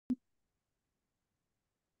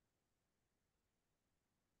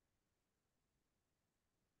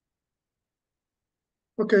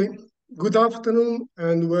Okay, good afternoon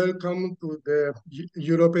and welcome to the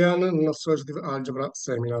European Non-Associative Algebra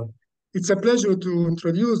Seminar. It's a pleasure to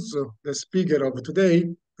introduce the speaker of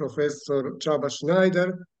today, Professor Csaba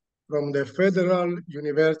Schneider from the Federal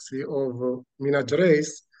University of Minas Gerais.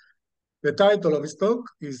 The title of his talk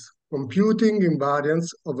is Computing Invariants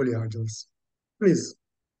of Algebras. Please.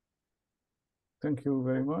 Thank you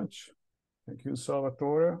very much. Thank you,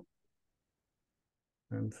 Salvatore.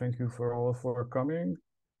 And thank you for coming.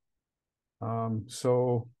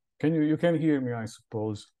 So you can hear me, I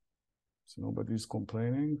suppose. So nobody's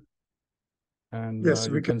complaining. And yes,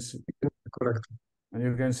 you can see correct. And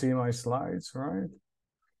you can see my slides, right?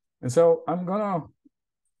 And so I'm gonna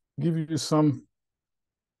give you some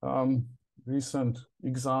recent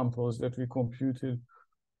examples that we computed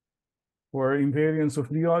for invariants of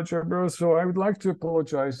Lie algebras. So I would like to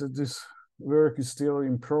apologize that this work is still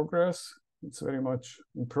in progress. It's very much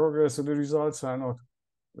in progress, so the results are not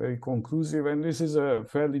very conclusive, and this is a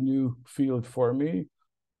fairly new field for me.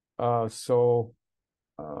 I'm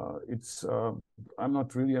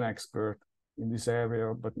not really an expert in this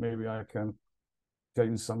area, but maybe I can tell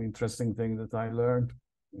you some interesting things that I learned,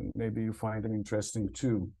 and maybe you find them interesting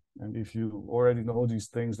too. And if you already know these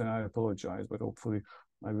things, then I apologize, but hopefully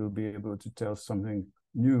I will be able to tell something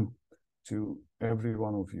new to every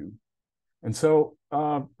one of you. And so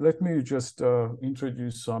let me just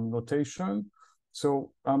introduce some notation.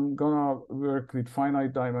 So I'm gonna work with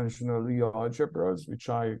finite dimensional Lie algebras, which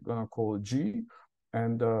I'm gonna call G,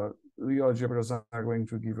 and Lie algebras are going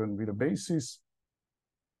to be given with a basis.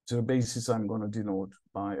 So the basis I'm gonna denote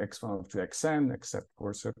by x1 up to xn, except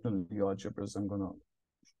for certain Lie algebras, I'm gonna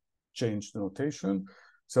change the notation.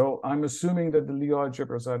 So I'm assuming that the Lie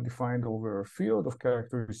algebras are defined over a field of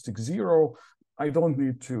characteristic 0. I don't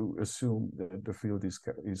need to assume that the field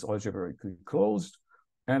is algebraically closed.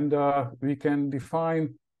 And we can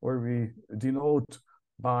define, or we denote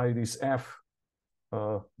by this f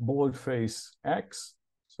boldface x.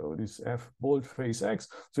 So this f boldface x.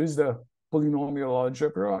 So this is the polynomial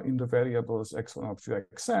algebra in the variables x1 up to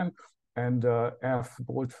xn. And f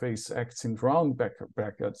boldface x in round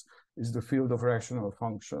brackets is the field of rational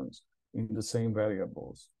functions in the same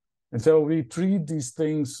variables. And so we treat these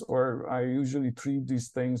things, or I usually treat these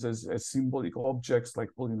things as symbolic objects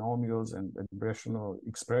like polynomials and rational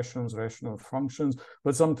expressions, rational functions.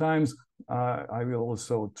 But sometimes I will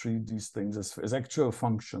also treat these things as actual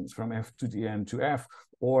functions from f to the n to f,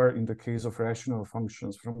 or in the case of rational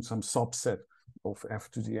functions from some subset of f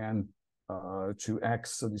to the n to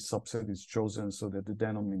x. So this subset is chosen so that the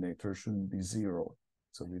denominator shouldn't be 0.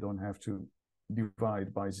 So we don't have to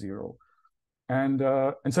divide by 0. And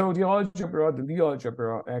so the Lie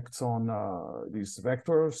algebra acts on this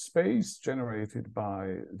vector space generated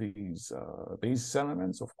by these basis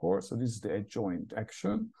elements, of course. So this is the adjoint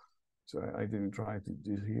action. So I didn't write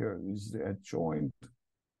it here. This is the adjoint.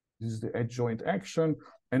 This is the adjoint action.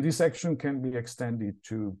 And this action can be extended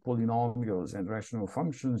to polynomials and rational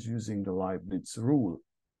functions using the Leibniz rule.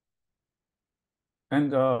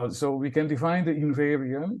 And so we can define the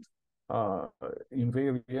invariants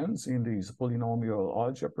in these polynomial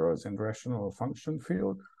algebras and rational function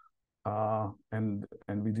field, and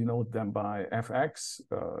we denote them by fx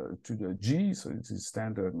to the g. So this is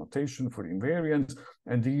standard notation for invariants,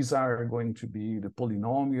 and these are going to be the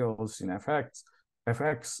polynomials in fx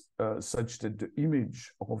such that the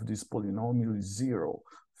image of this polynomial is 0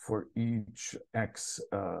 for each x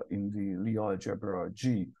in the Lie algebra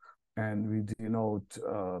G, and we denote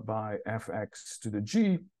by fx to the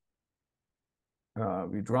g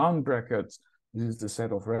with round brackets. This is the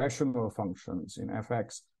set of rational functions in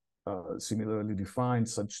fx similarly defined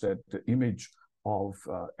such that the image of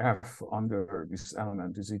f under this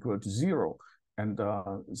element is equal to 0. And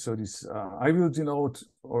so this I will denote,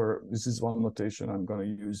 or this is one notation I'm going to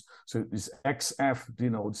use. So this xf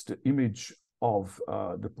denotes the image of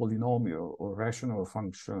the polynomial or rational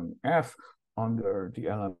function f under the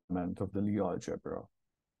element of the Lie algebra.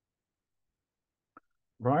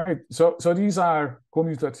 Right, so these are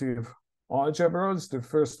commutative algebras. The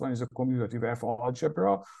first one is a commutative F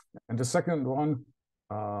algebra, and the second one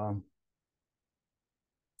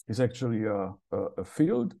is actually a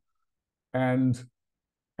field. And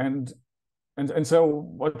so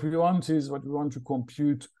what we want to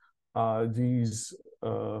compute these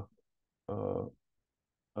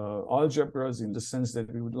algebras in the sense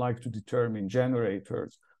that we would like to determine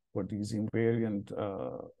generators for these invariant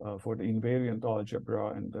for the invariant algebra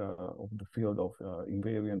and of the field of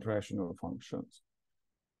invariant rational functions,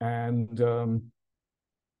 and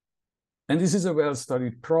this is a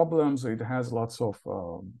well-studied problem, so it has lots of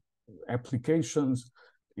applications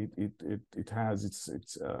it has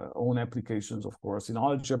its own applications, of course. In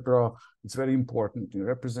algebra, it's very important in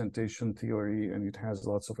representation theory, and it has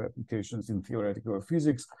lots of applications in theoretical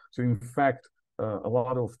physics. So in fact, a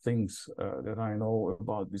lot of things that I know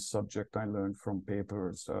about this subject I learned from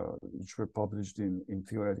papers which were published in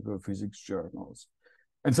theoretical physics journals.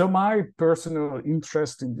 And so my personal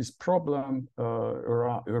interest in this problem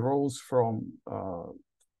arose from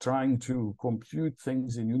trying to compute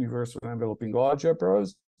things in universal enveloping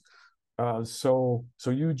algebras. So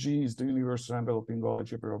UG is the universal enveloping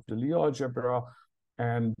algebra of the Lie algebra,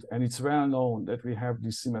 and it's well known that we have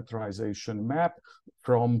this symmetrization map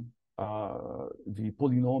from the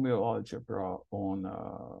polynomial algebra on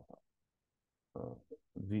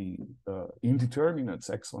the indeterminates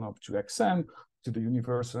x1 up to xn to the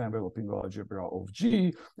universal enveloping algebra of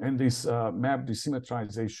G, and this map, the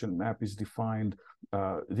symmetrization map, is defined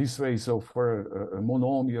this way. So for a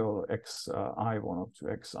monomial xi1 up to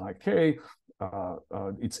xik,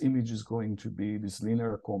 its image is going to be this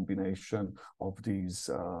linear combination of these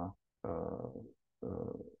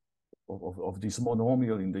of this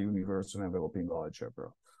monomial in the universal enveloping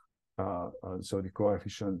algebra. So the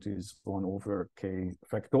coefficient is 1 over k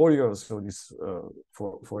factorial. So this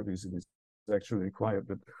for this it is actually required,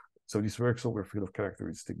 but so this works over field of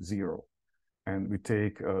characteristic 0. And we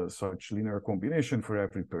take such linear combination for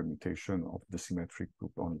every permutation of the symmetric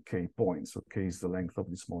group on k points. So k is the length of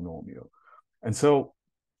this monomial. And so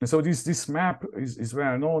this map is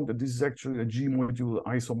well known that this is actually a G module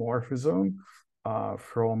isomorphism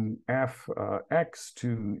from fx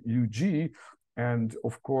to ug. And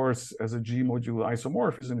of course, as a G module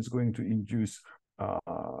isomorphism, it's going to induce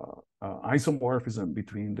isomorphism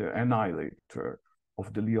between the annihilator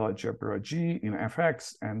of the Lie algebra G in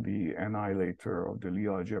fx and the annihilator of the Lie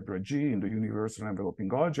algebra G in the universal enveloping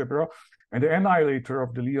algebra. And the annihilator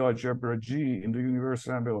of the Lie algebra G in the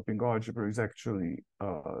universal enveloping algebra is actually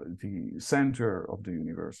the center of the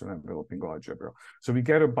universal enveloping algebra. So we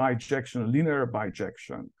get a bijection, a linear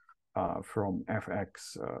bijection from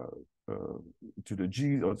fx to the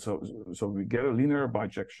G. So we get a linear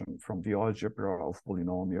bijection from the algebra of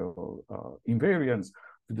polynomial invariants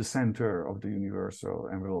to the center of the universal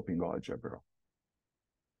enveloping algebra.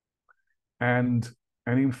 And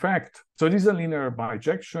in fact, so this is a linear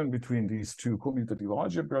bijection between these two commutative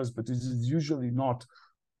algebras, but this is usually not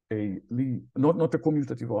a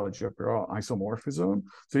commutative algebra isomorphism.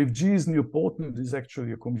 So if G is nilpotent, this is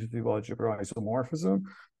actually a commutative algebra isomorphism.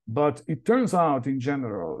 But it turns out in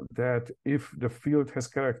general that if the field has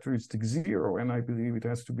characteristic 0, and I believe it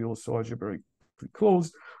has to be also algebraically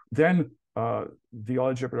closed, then the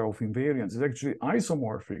algebra of invariants is actually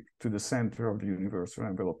isomorphic to the center of the universal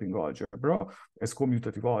enveloping algebra as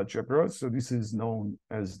commutative algebra. So this is known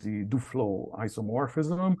as the Duflo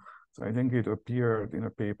isomorphism. So I think it appeared in a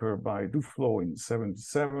paper by Duflo in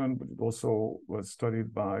 1977, but it also was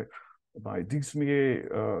studied by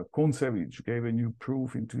Dixmier. Kontsevich gave a new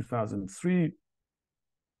proof in 2003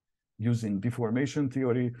 using deformation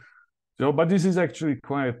theory. So, but this is actually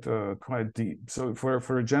quite deep. So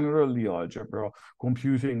for a general Lie algebra,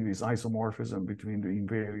 computing this isomorphism between the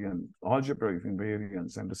invariant algebra of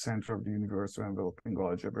invariants and the center of the universal enveloping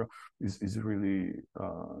algebra is really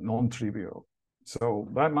non-trivial. So,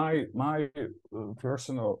 but my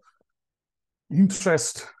personal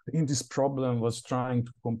interest in this problem was trying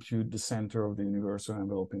to compute the center of the universal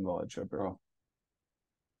enveloping algebra,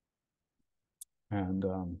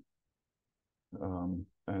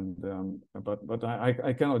 but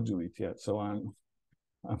I cannot do it yet. So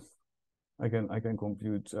I can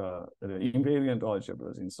compute the invariant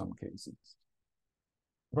algebras in some cases.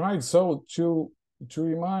 Right. So to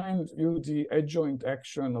remind you the adjoint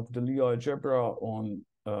action of the Lie algebra on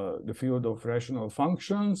the field of rational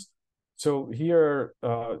functions. So here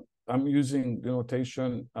I'm using the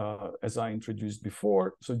notation as I introduced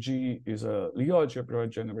before. So G is a Lie algebra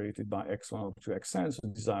generated by x1 up to xn. So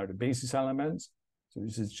these are the basis elements. So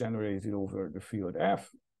this is generated over the field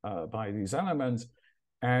F by these elements.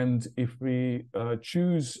 And if we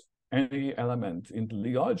choose any element in the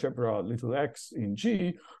Lie algebra, little x in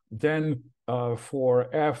G, then for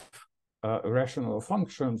F a rational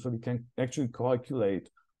function, so we can actually calculate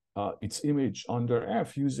its image under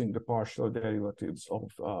F using the partial derivatives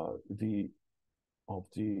of the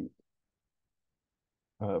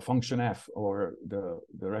function F, or the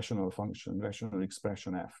rational function, rational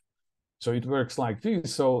expression F. So it works like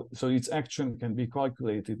this. So its action can be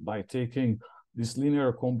calculated by taking this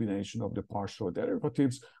linear combination of the partial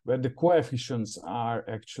derivatives, where the coefficients are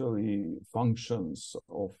actually functions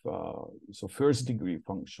of so first degree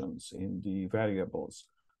functions in the variables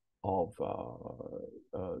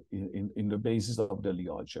in the basis of the Lie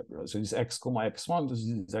algebra. So this x comma x1, this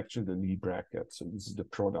is actually the Lie bracket. So this is the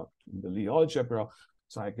product in the Lie algebra.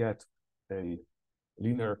 So I get a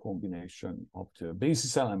linear combination of the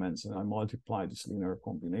basis elements, and I multiply this linear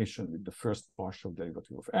combination with the first partial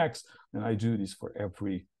derivative of x, and I do this for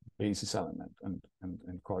every basis element and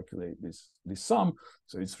calculate this sum.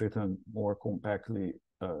 So it's written more compactly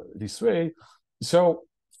this way. So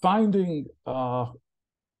finding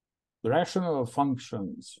rational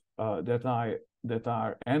functions that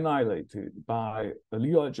are annihilated by a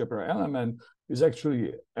Lie algebra element is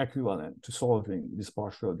actually equivalent to solving this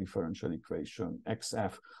partial differential equation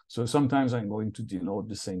xf. So sometimes I'm going to denote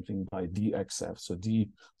the same thing by dxf. So d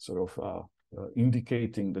sort of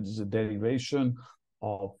indicating that this is a derivation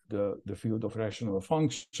of the field of rational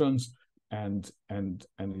functions, and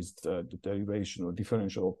is the derivation or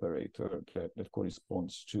differential operator that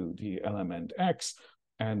corresponds to the element x,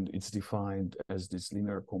 and it's defined as this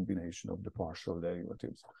linear combination of the partial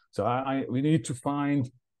derivatives. So we need to find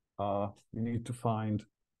the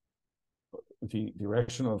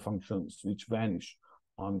rational functions which vanish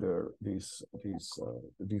under this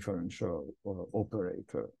differential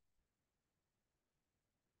operator.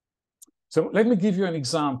 So let me give you an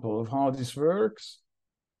example of how this works.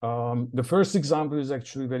 The first example is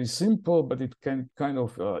actually very simple, but it can kind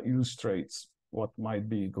of illustrates what might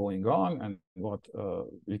be going on and what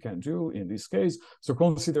we can do in this case. So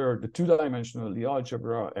consider the two-dimensional Lie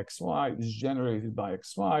algebra xy is generated by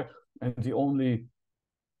xy, and the only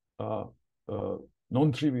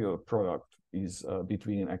non-trivial product is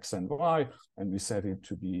between x and y, and we set it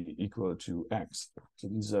to be equal to x. So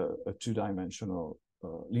this is a two-dimensional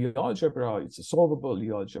Lie algebra. It's a solvable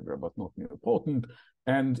Lie algebra, but not nilpotent.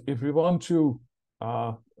 And if we want to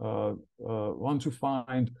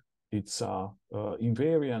find its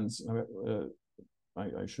invariance,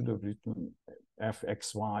 I should have written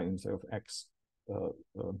fxy instead of x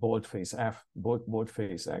boldface f,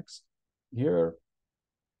 boldface x here,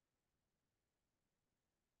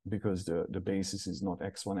 because the basis is not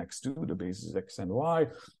x1, x2, the basis is x and y.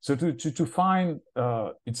 So to find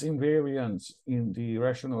its invariance in the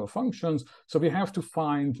rational functions, so we have to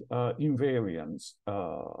find invariance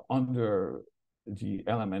under the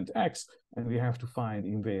element x, and we have to find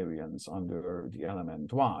invariance under the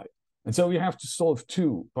element y. And so we have to solve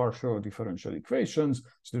two partial differential equations.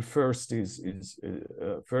 So the first is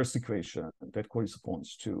first equation that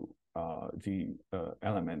corresponds to the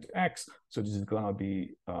element x. So this is going to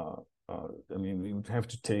be, I mean, we would have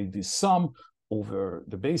to take this sum over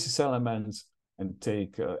the basis elements and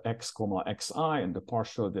take x comma xi and the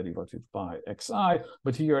partial derivative by xi.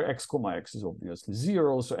 But here x comma x is obviously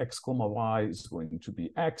 0, so x comma y is going to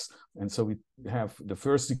be x. And so we have the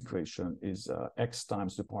first equation is x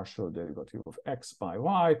times the partial derivative of x by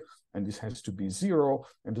y, and this has to be 0.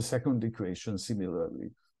 And the second equation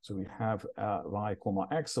similarly. So we have y comma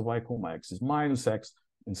x, so y comma x is minus x,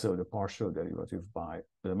 and so the partial derivative by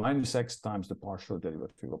the minus x times the partial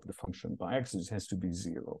derivative of the function by x, this has to be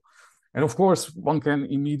 0. And of course, one can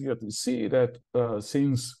immediately see that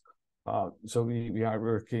since so we are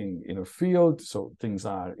working in a field, so things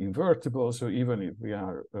are invertible. So even if we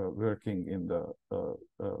are working in the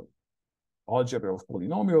algebra of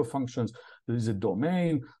polynomial functions, there is a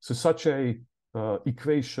domain. So such a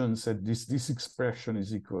equation said this expression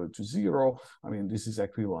is equal to 0. I mean, this is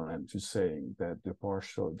equivalent to saying that the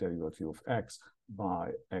partial derivative of x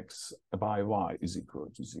by y is equal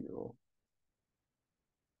to 0.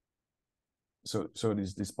 So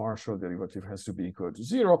this partial derivative has to be equal to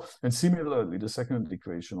 0. And similarly, the second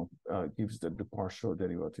equation gives that the partial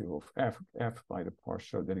derivative of f by the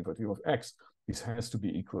partial derivative of x, this has to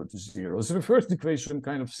be equal to 0. So the first equation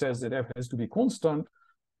kind of says that f has to be constant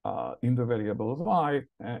in the variable y,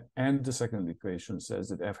 and the second equation says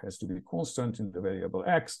that f has to be constant in the variable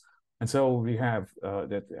x. And so we have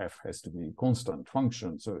that f has to be constant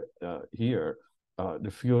function. So here,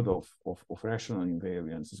 the field of rational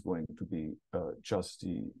invariance is going to be just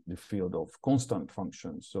the field of constant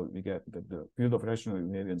functions. So we get that the field of rational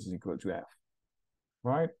invariance is equal to f,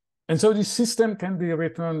 right? And so this system can be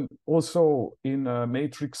written also in a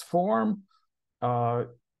matrix form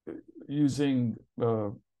using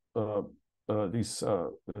this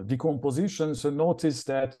decomposition. So notice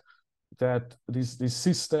that this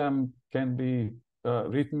system can be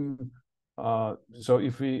written. So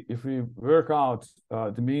if we work out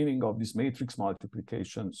the meaning of this matrix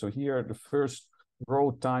multiplication, so here the first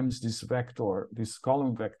row times this vector, this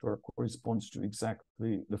column vector corresponds to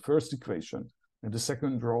exactly the first equation. and the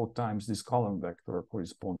second row times this column vector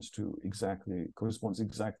corresponds exactly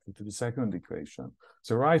to the second equation.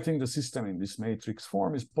 So writing the system in this matrix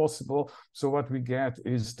form is possible. So what we get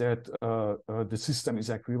is that the system is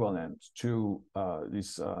equivalent to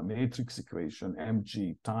this matrix equation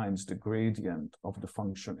mg times the gradient of the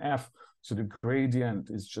function f. So the gradient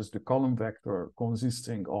is just the column vector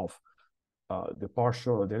consisting of the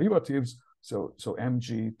partial derivatives. So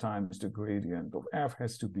mg times the gradient of f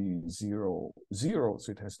has to be 0, 0.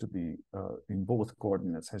 So it has to be in both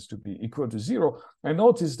coordinates has to be equal to 0. And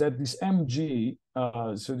notice that this mg,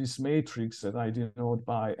 so this matrix that I denote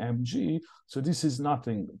by mg, so this is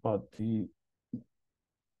nothing but the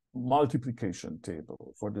multiplication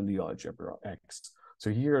table for the Lie algebra X. So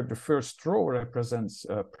here the first row represents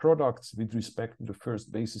products with respect to the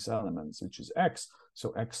first basis elements, which is X.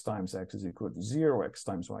 So X times X is equal to 0, X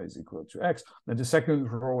times Y is equal to X. And the second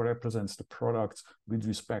row represents the products with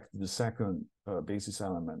respect to the second basis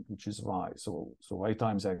element, which is Y. So Y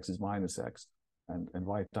times X is minus X, and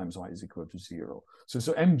Y times Y is equal to 0. So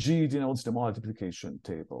MG denotes the multiplication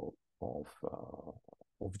table of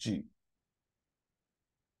G.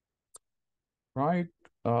 Right?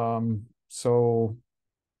 So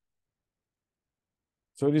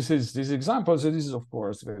this is this example. So this is, of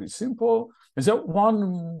course, very simple. And so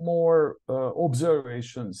one more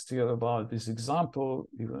observation still about this example,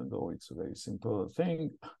 even though it's a very simple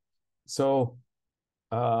thing. So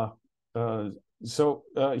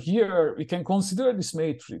here we can consider this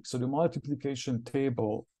matrix, so the multiplication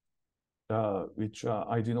table, which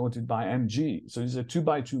I denoted by mg. So it's a 2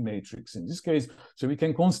 by 2 matrix in this case. So we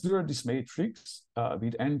can consider this matrix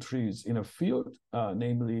with entries in a field,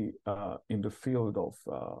 namely in the field of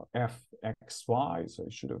fxy. So I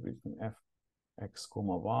should have written fx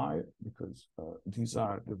comma y, because these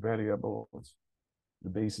are the variables, the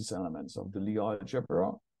basis elements of the Lie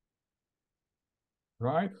algebra.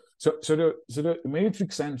 Right? So the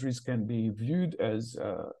matrix entries can be viewed as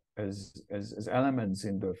elements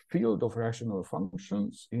in the field of rational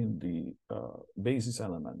functions in the basis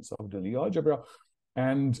elements of the Lie algebra,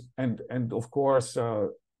 and of course,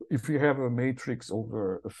 if we have a matrix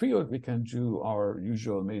over a field, we can do our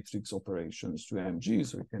usual matrix operations to mg.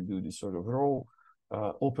 So we can do this sort of row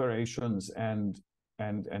operations, and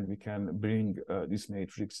we can bring this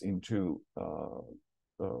matrix into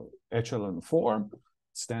echelon form,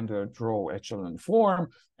 standard row echelon form.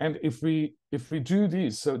 And if we do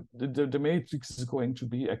this, so the matrix is going to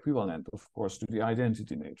be equivalent, of course, to the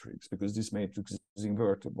identity matrix, because this matrix is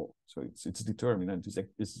invertible. So its determinant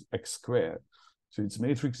is x squared. So its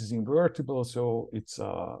matrix is invertible. So its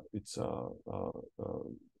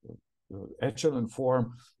echelon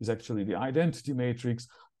form is actually the identity matrix.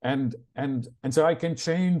 And so I can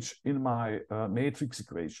change in my matrix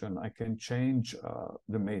equation, I can change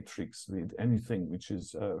the matrix with anything which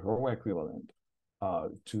is row equivalent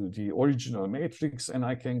to the original matrix, and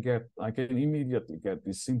I can immediately get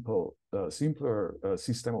this simpler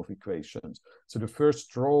system of equations. So the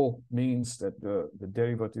first row means that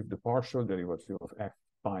the partial derivative of f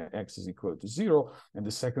by x is equal to 0, and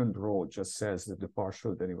the second row just says that the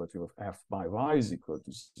partial derivative of f by y is equal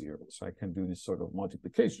to 0. So I can do this sort of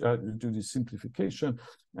multiplication, do this simplification,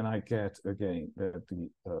 and I get again that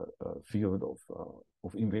the field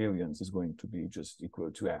of invariance is going to be just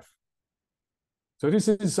equal to f. So this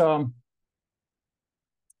is a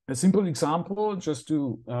simple example just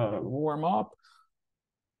to warm up.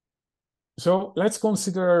 So let's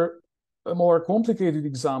consider a more complicated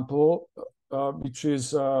example, which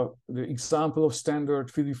is the example of standard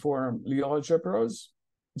filiform Lie algebras.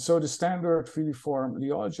 So the standard filiform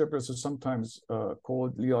Lie algebras are sometimes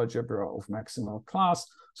called Lie algebra of maximal class.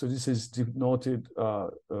 So this is denoted,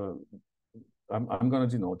 I'm going to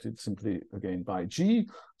denote it simply again by G.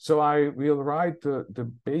 So I will write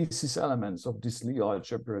the basis elements of this Lie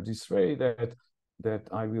algebra this way, that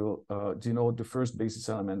I will denote the first basis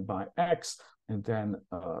element by X, and then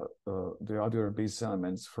the other basis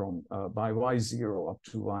elements from by y0 up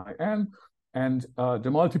to yn. And the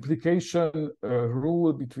multiplication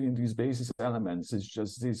rule between these basis elements is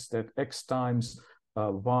just this, that x times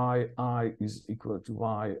yi is equal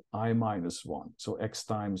to yi minus 1. So x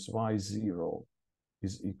times y0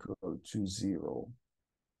 is equal to 0.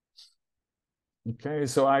 Okay,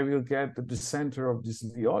 so I will get that the center of this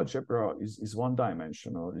Lie algebra is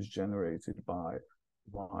one-dimensional, is generated by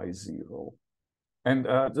y0. And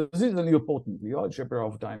this is a nilpotent Lie algebra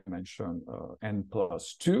of dimension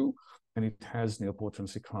n+2, and it has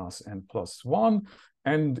nilpotency class n+1.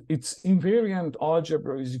 And its invariant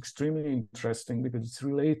algebra is extremely interesting because it's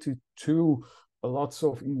related to lots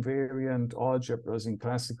of invariant algebras in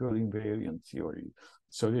classical invariant theory.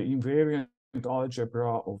 So the invariant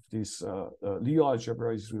algebra of this Lie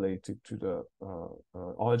algebra is related to the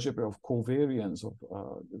algebra of covariance of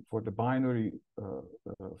for the binary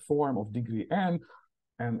form of degree n,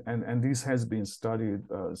 and this has been studied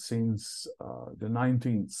since the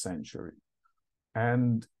 19th century,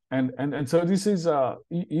 and so this is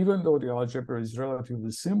even though the algebra is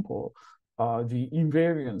relatively simple, the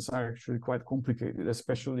invariants are actually quite complicated,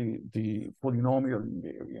 especially the polynomial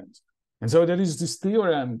invariants. And so there is this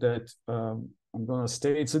theorem that I'm going to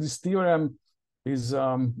state. So this theorem is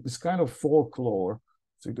kind of folklore.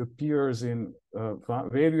 So it appears in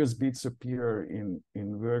various bits appear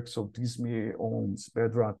in works of Dismier, Ohms,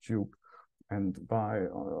 Bedratyuk, and by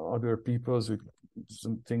other peoples. With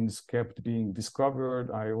some things kept being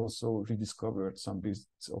discovered. I also rediscovered some bits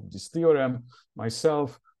of this theorem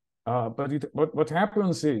myself. But what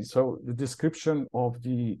happens is, so the description of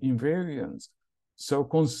the invariance. So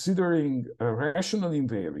considering a rational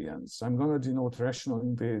invariance, I'm going to denote rational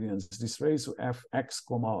invariance this way. So fx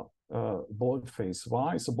comma boldface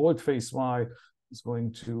y. So boldface y is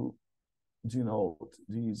going to denote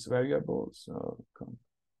these variables.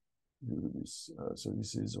 Do this. So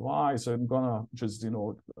this is y. So I'm going to just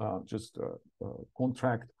denote,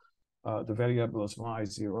 contract the variables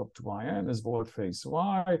y0 up to yn as boldface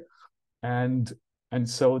y. And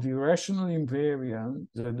so the rational invariant,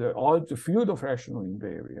 the field of rational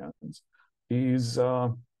invariance is,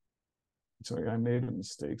 sorry, I made a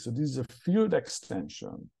mistake. So this is a field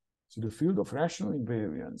extension. So the field of rational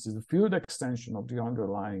invariance is the field extension of the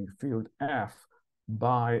underlying field F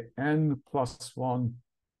by n plus one,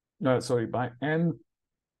 no, sorry, by n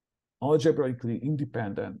algebraically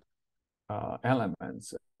independent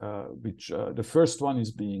elements, which the first one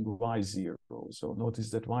is being y0. So notice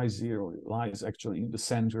that y0 lies actually in the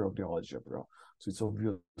center of the algebra. So it's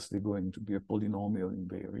obviously going to be a polynomial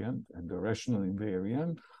invariant and the rational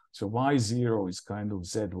invariant. So y0 is kind of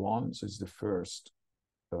z1. So it's the first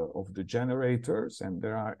of the generators. And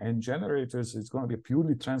there are n generators. It's going to be a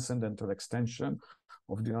purely transcendental extension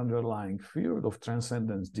of the underlying field of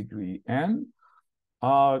transcendence degree n.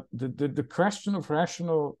 The question of question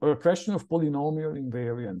of polynomial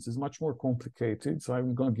invariance is much more complicated. So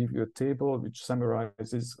I'm going to give you a table which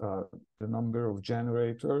summarizes the number of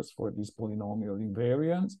generators for these polynomial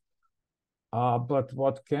invariants. But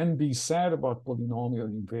what can be said about polynomial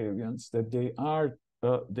invariants that they are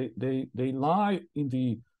they lie in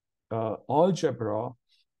the algebra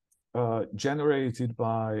generated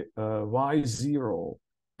by y0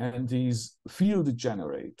 and these field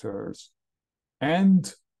generators,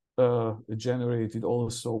 and generated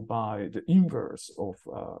also by the inverse of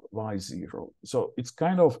y0. So it's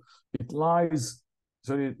kind of, it lies,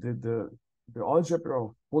 so the algebra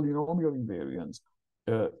of polynomial invariance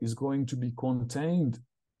is going to be contained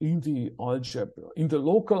in the algebra, in the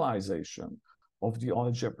localization of the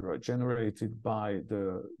algebra generated by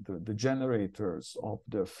the generators of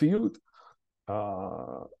the field.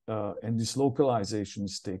 And this localization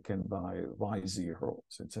is taken by y0.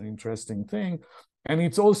 So it's an interesting thing. And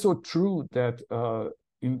it's also true that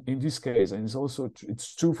in this case, and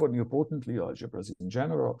it's true for nilpotent Lie algebras in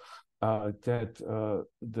general, that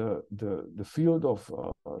the field of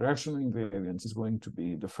rational invariance is going to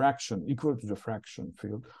be the fraction, equal to the fraction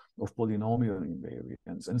field of polynomial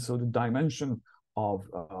invariance. And so the dimension of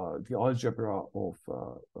the algebra of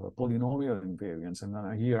polynomial invariance,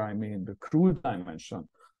 and here I mean the crude dimension.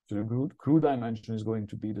 So the crude dimension is going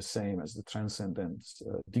to be the same as the transcendence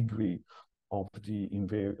degree of the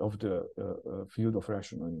field of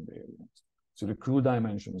rational invariance. So the crude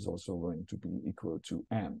dimension is also going to be equal to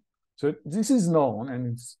n. So this is known,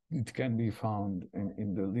 and it can be found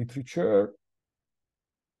in the literature.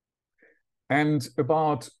 And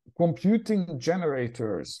about computing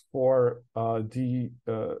generators for the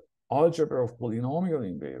algebra of polynomial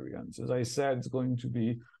invariance, as I said,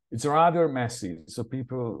 it's rather messy. So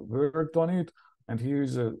people worked on it, and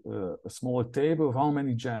here's a small table of how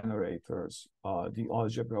many generators the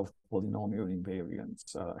algebra of polynomial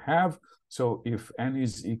invariance have. So if n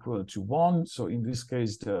is equal to 1, so in this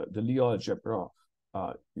case, the Lie algebra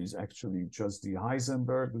is actually just the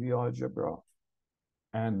Heisenberg Lie algebra.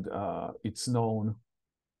 And it's known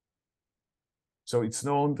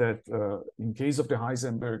that in case of the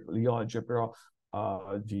Heisenberg Lie algebra,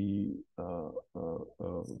 the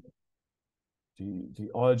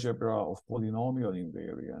algebra of polynomial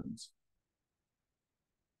invariance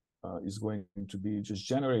is going to be just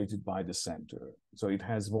generated by the center. So it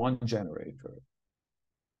has one generator.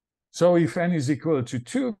 So if n is equal to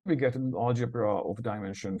 2, we get an algebra of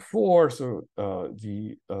dimension 4. So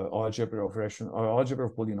the algebra of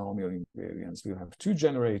polynomial invariants will have 2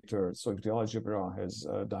 generators. So if the algebra has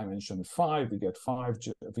dimension 5, we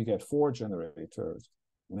get 4 generators,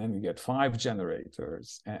 and then we get 5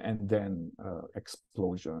 generators, and then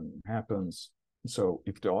explosion happens. So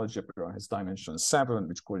if the algebra has dimension 7,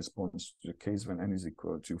 which corresponds to the case when n is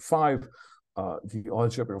equal to 5, the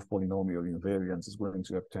algebra of polynomial invariants is going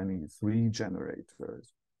to have 23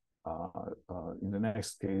 generators. In the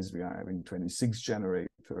next case, we are having 26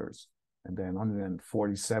 generators, and then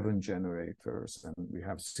 147 generators, and we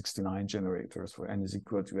have 69 generators for n is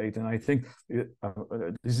equal to 8. And I think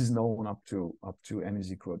this is known up to n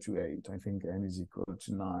is equal to 8. I think n is equal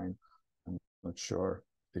to 9. I'm not sure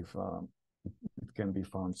if it can be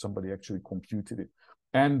found. Somebody actually computed it,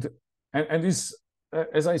 and this.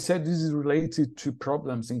 As I said, this is related to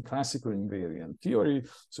problems in classical invariant theory.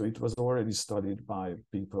 So it was already studied by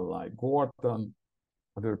people like Gordon.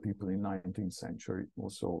 Other people in 19th century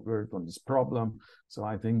also worked on this problem. So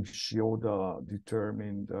I think Shioda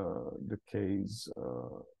determined the case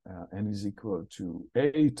n is equal to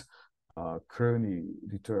 8. Kearney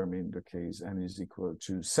determined the case n is equal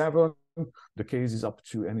to 7. The cases up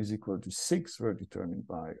to n is equal to 6 were determined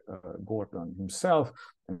by Gordon himself.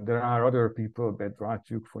 And there are other people,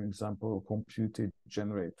 Bedratyuk, for example, computed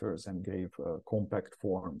generators and gave compact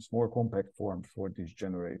forms, more compact forms for these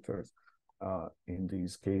generators in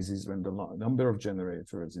these cases when the number of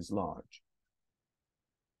generators is large.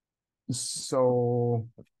 So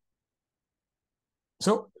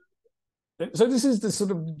this is the sort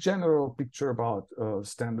of general picture about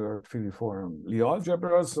standard filiform Lie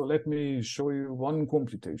algebras. So let me show you one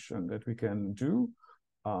computation that we can do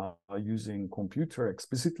using computer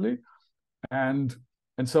explicitly. And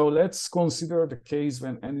so let's consider the case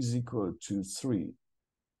when n is equal to 3.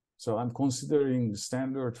 So I'm considering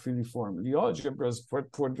standard filiform Lie algebras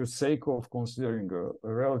for the sake of considering a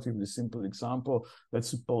relatively simple example. Let's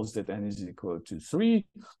suppose that n is equal to 3,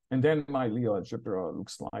 and then my Lie algebra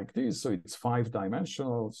looks like this. So it's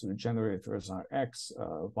 5-dimensional. So the generators are x,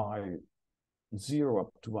 y0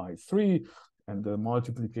 up to y3, and the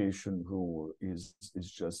multiplication rule is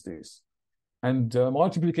just this. And the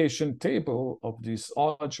multiplication table of this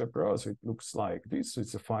algebra, so it looks like this. So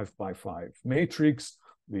it's a 5x5 matrix,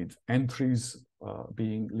 with entries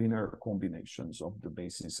being linear combinations of the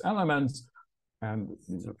basis elements. And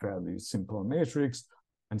these are fairly simple matrix.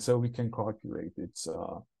 And so we can calculate its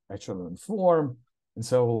echelon form. And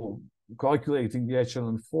so calculating the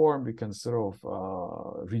echelon form, we can sort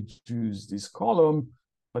of reduce this column,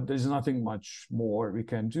 but there's nothing much more we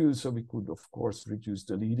can do. So we could, of course, reduce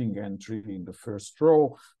the leading entry in the first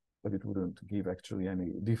row, but it wouldn't give actually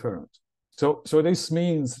any difference. So this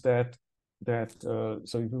means that so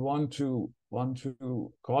if we want to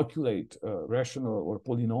calculate rational or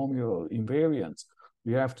polynomial invariants,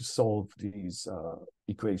 we have to solve these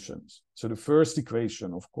equations. So the first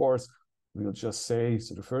equation, of course, we'll just say,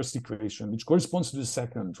 so the first equation, which corresponds to the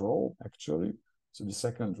second row, actually. So the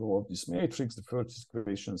second row of this matrix, the first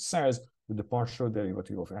equation says that the partial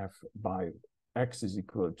derivative of f by x is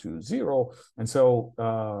equal to 0. And so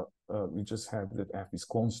we just have that f is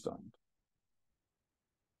constant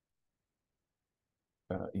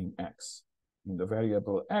in x, in the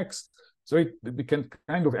variable x. So we can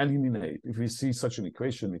kind of eliminate, if we see such an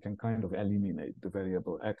equation, we can kind of eliminate the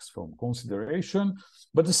variable x from consideration.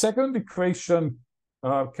 But the second equation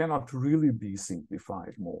cannot really be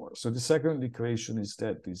simplified more. So the second equation is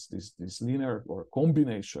that this linear or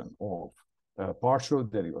combination of partial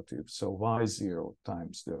derivatives, so y0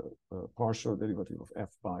 times the partial derivative of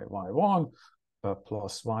f by y1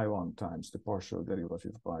 plus y1 times the partial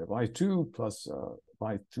derivative by y2 plus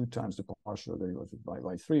y2 times the partial derivative by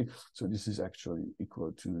y3. So this is actually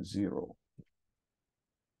equal to 0.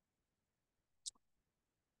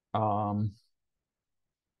 And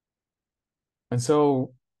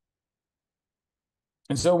so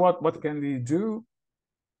what can we do?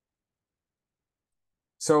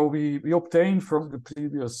 So we obtained from the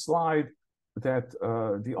previous slide that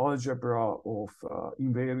the algebra of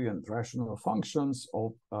invariant rational functions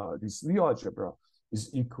of this Lie algebra is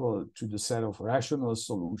equal to the set of rational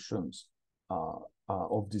solutions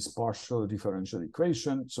of this partial differential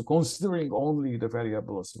equation. So considering only the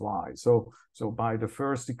variables y. So by the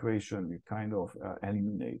first equation, we kind of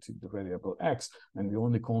eliminated the variable x, and we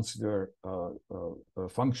only consider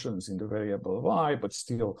functions in the variable y, but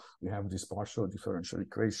still we have this partial differential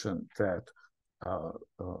equation that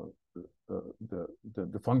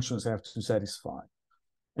the functions have to satisfy.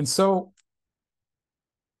 And so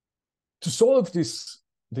to solve this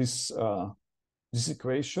this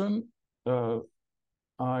equation,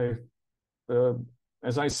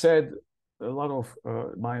 as I said, a lot of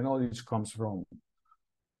my knowledge comes from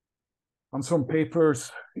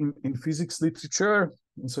papers in physics literature,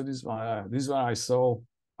 and so this is why I saw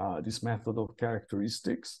this method of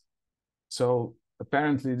characteristics. So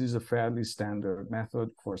apparently, this is a fairly standard method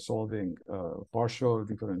for solving partial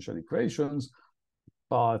differential equations,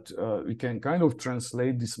 but we can kind of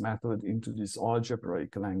translate this method into this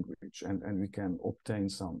algebraic language, and we can obtain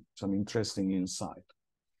some interesting insight.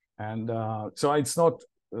 And so it's not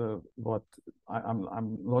what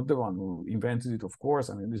I'm not the one who invented it, of course.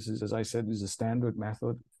 I mean, this is, as I said, this is a standard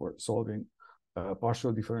method for solving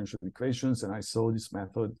partial differential equations, and I saw this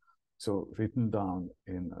method written down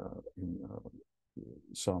in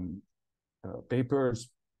some papers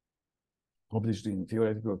published in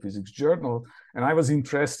Theoretical Physics Journal, and I was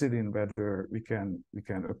interested in whether we can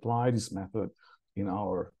apply this method in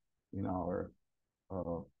our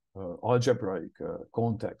algebraic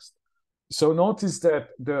context. So notice that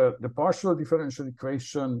the partial differential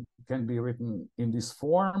equation can be written in this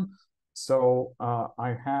form. So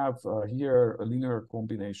I have here a linear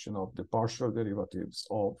combination of the partial derivatives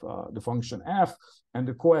of the function f, and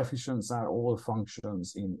the coefficients are all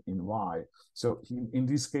functions in y. So in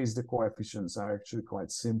this case, the coefficients are actually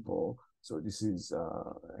quite simple. So this is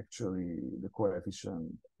actually the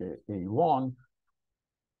coefficient a1,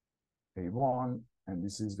 and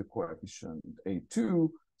this is the coefficient a2.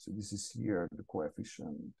 So this is here the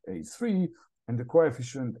coefficient a3, and the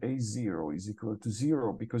coefficient a0 is equal to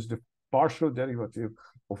 0 because the partial derivative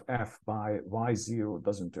of f by y0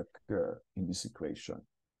 doesn't occur in this equation,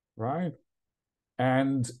 right?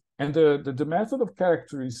 And the method of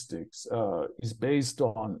characteristics is based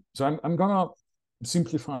on, so I'm gonna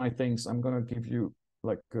simplify things. I'm gonna give you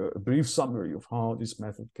like a brief summary of how this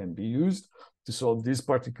method can be used to solve this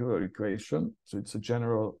particular equation. So it's a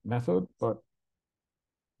general method, but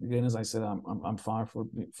again, as I said, I'm far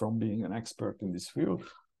from being an expert in this field,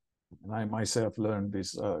 and I myself learned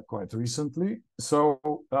this quite recently. So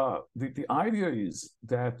the idea is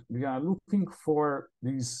that we are looking for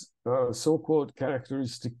these so-called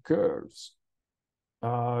characteristic curves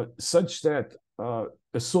such that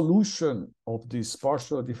a solution of this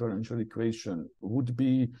partial differential equation would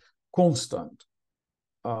be constant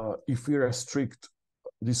if we restrict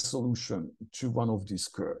this solution to one of these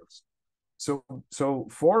curves. So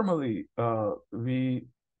formally, we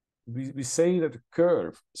say that a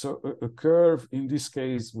curve, so a curve in this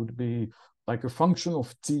case would be like a function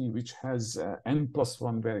of t which has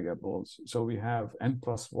n+1 variables. So we have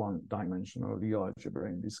n+1 dimensional Lie algebra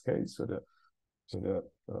in this case. Or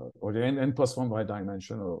the n+1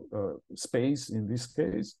 bidimensional space in this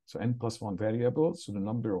case. So n+1 variables. So the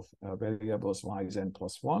number of variables y is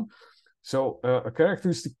n+1. So a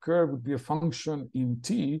characteristic curve would be a function in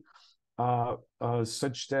t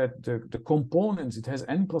such that the components, it has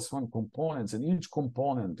n+1 components, and each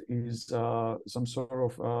component is some sort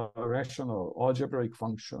of rational algebraic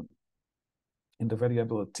function in the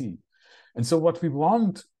variable t. And so what we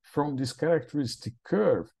want from this characteristic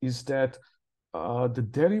curve is that the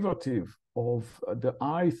derivative of the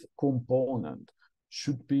ith component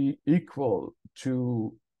should be equal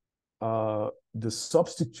to the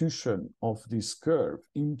substitution of this curve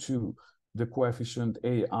into the coefficient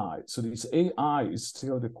ai. So this ai is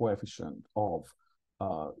still the coefficient of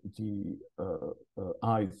the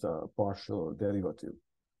ith partial derivative.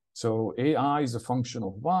 So ai is a function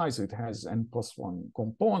of y, so it has n+1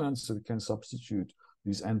 components, so we can substitute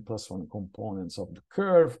these n+1 components of the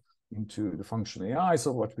curve into the function ai.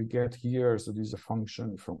 So what we get here, so this is a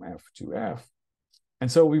function from f to f. And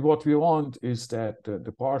so what we want is that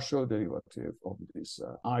the partial derivative of this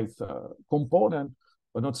ith component,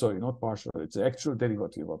 but not partial, it's the actual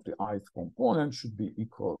derivative of the ith component should be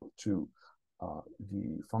equal to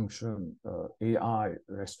the function ai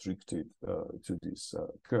restricted to this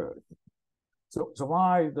curve. So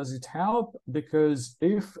why does it help? Because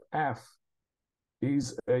if f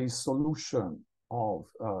is a solution of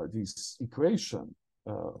this equation,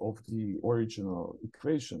 of the original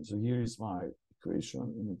equation, so here is my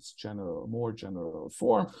equation in its more general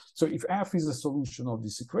form. So if f is a solution of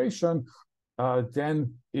this equation,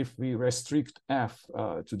 then if we restrict f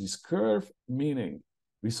to this curve, meaning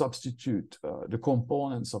we substitute the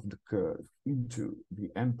components of the curve into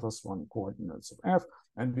the n+1 coordinates of f,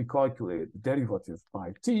 and we calculate the derivative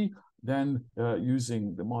by t, then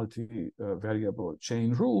using the multi-variable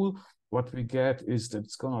chain rule, what we get is that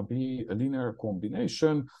it's going to be a linear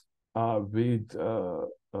combination with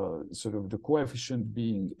sort of the coefficient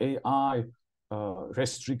being ai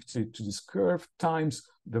restricted to this curve times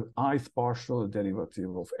the ith partial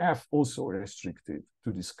derivative of f also restricted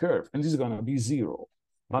to this curve. And this is going to be 0,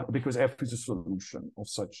 but because f is a solution of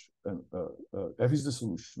such, f is the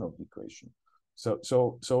solution of the equation.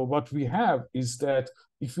 So what we have is that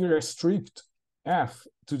if we restrict f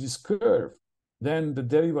to this curve, then the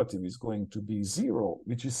derivative is going to be 0,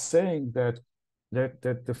 which is saying that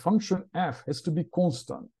the function f has to be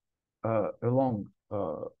constant along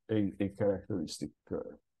a characteristic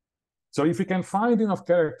curve. So if we can find enough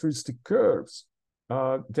characteristic curves,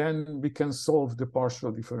 then we can solve the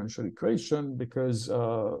partial differential equation, because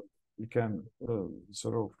we can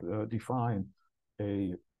sort of define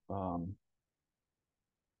a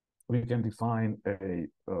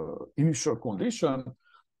initial condition,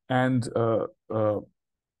 and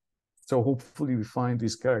so hopefully we find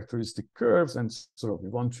these characteristic curves, and sort of we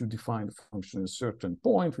want to define the function at a certain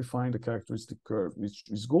point. We find a characteristic curve which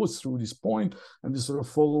goes through this point, and we sort of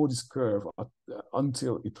follow this curve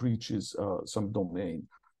until it reaches some domain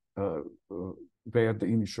where the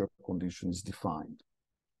initial condition is defined.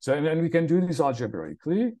 So, and then we can do this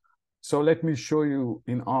algebraically. So let me show you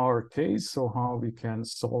in our case, so how we can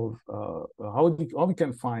solve, how we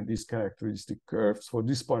can find these characteristic curves for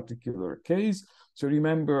this particular case. So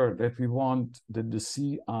remember that we want that the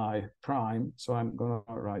ci prime, so I'm going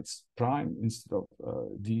to write prime instead of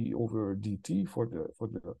d over dt for the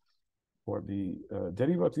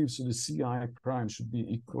derivative. So the ci prime should be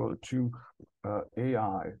equal to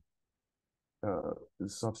ai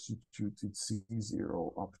substituted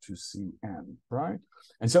c0 up to cn, right?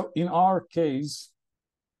 And so in our case,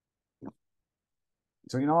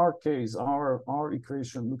 our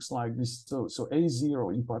equation looks like this. So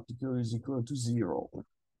a0 in particular is equal to 0.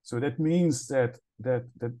 So that means that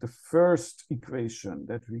the first equation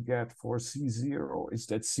that we get for c0 is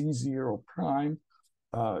that c0 prime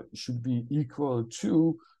should be equal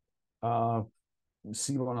to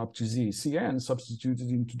c1 up to cn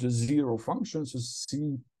substituted into the 0 function. So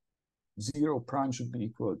c0 prime should be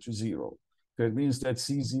equal to 0. That means that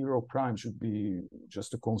c0 prime should be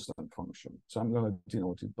just a constant function. So I'm going to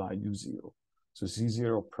denote it by u0. So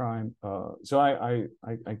c0 prime, so I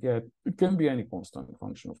get, it can be any constant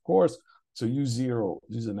function, of course. So u0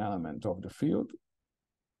 is an element of the field.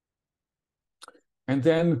 And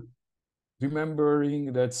then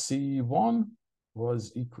remembering that c1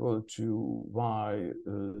 was equal to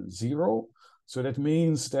y0. So that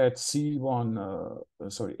means that a1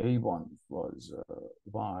 was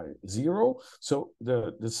y0. So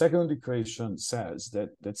the second equation says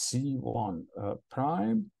that c1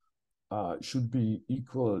 prime should be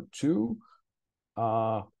equal to the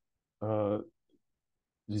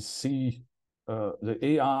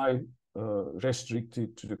ai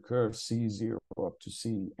restricted to the curve c0 up to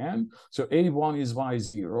cn. So a1 is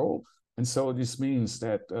y0. And so this means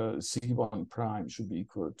that c1 prime should be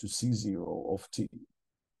equal to c0 of t,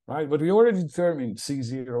 right? But we already determined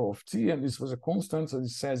c0 of t, and this was a constant. So it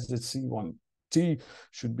says that c1 t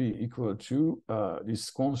should be equal to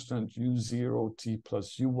this constant u0 t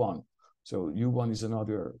plus u1. So u1 is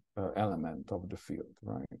another element of the field,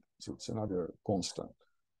 right? So it's another constant.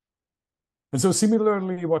 And so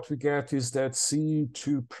similarly, what we get is that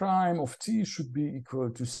c2 prime of t should be equal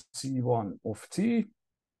to c1 of t.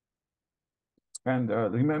 And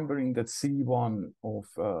remembering that c1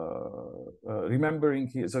 of, remembering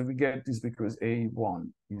here, so we get this because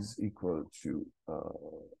a1 is equal to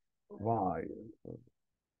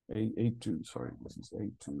a2, sorry, this is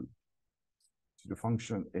a2. So the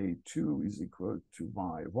function a2 is equal to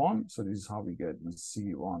y1. So this is how we get the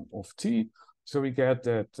c1 of t. So we get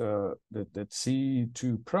that that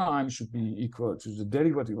c2 prime should be equal to the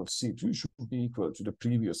derivative of c2 should be equal to the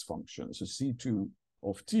previous function. So c2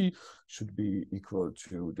 of t should be equal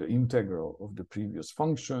to the integral of the previous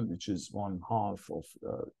function, which is 1/2 of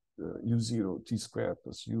u0 t squared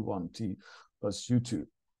plus u1 t plus u2.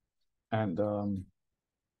 And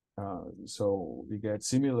so we get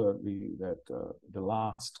similarly that the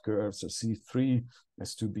last curve, so c3,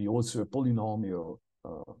 has to be also a polynomial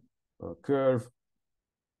curve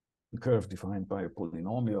defined by a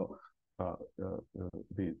polynomial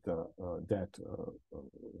with that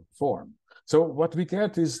form. So what we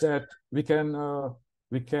get is that we can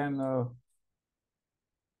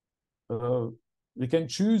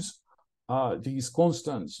choose these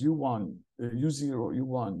constants u1, u0,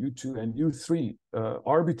 u1, u2, and u3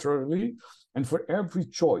 arbitrarily, and for every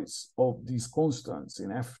choice of these constants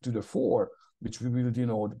in f to the 4, which we will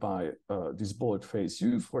denote by this boldface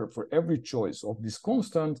u, for every choice of this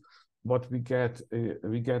constant, what we get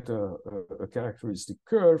a characteristic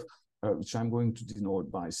curve which I'm going to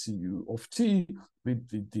denote by cu of t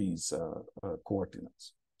with these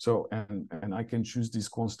coordinates. So, and I can choose these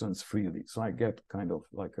constants freely. So I get kind of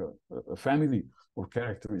like a family of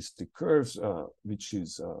characteristic curves, which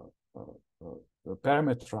is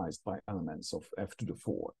parametrized by elements of f to the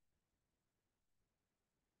 4.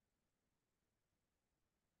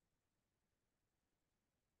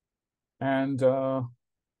 And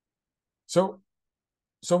so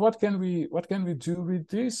what can we do with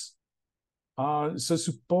this? So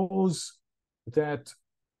suppose that,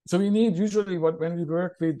 so we need usually when we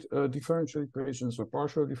work with differential equations or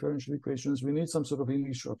partial differential equations, we need some sort of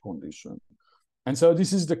initial condition. And so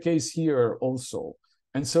this is the case here also.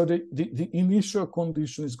 And so the initial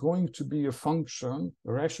condition is going to be a function,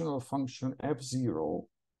 a rational function f0,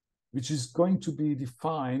 which is going to be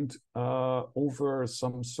defined over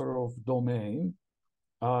some sort of domain,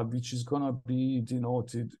 which is going to be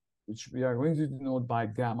denoted, which we are going to denote by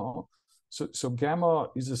gamma. So gamma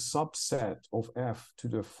is a subset of f to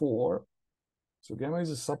the 4. So gamma is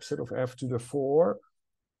a subset of f to the 4.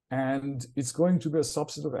 And it's going to be a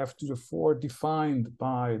subset of f to the 4 defined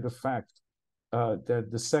by the fact that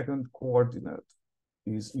the second coordinate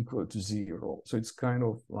is equal to 0. So it's kind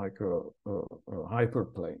of like a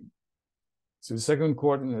hyperplane. So the second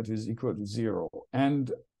coordinate is equal to 0.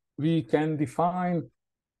 And we can define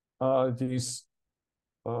this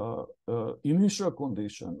initial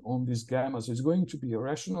condition on this gamma. So it's going to be a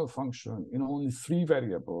rational function in only 3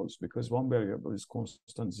 variables, because one variable is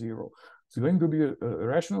constant 0. It's going to be a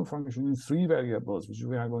rational function in 3 variables, which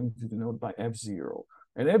we are going to denote by f0.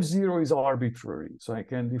 And f0 is arbitrary. So I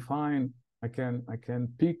can define, I can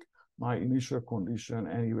pick my initial condition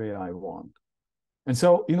any way I want. And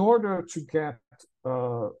so in order to get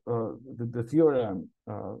the theorem,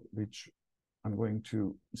 which I'm going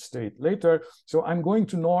to state later, so I'm going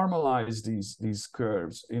to normalize these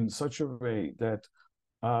curves in such a way that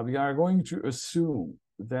we are going to assume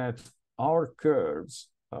that our curves,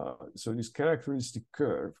 so this characteristic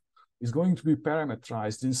curve, is going to be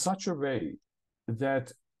parametrized in such a way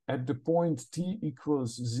that at the point t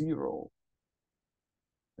equals 0,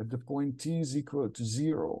 at the point t is equal to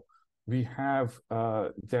 0, we have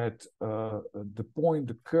that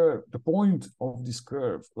the point of this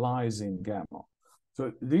curve lies in gamma.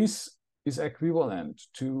 So this is equivalent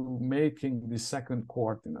to making the second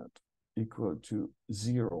coordinate equal to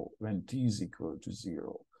 0 when t is equal to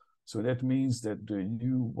 0. So that means that the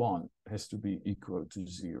u1 has to be equal to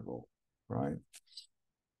 0, right?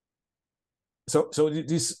 So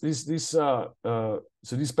this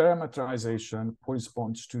parametrization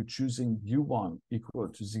corresponds to choosing u1 equal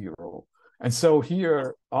to 0. And so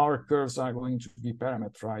here our curves are going to be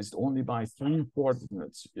parametrized only by 3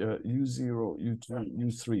 coordinates, u0, u2,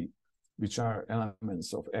 u3, which are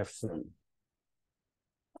elements of f3.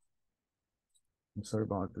 I'm sorry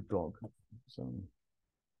about the dog. So,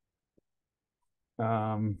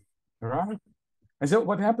 right. And so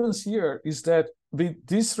what happens here is that with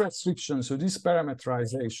this restriction, so this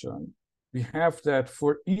parametrization, we have that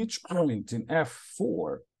for each point in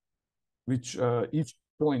f4, which each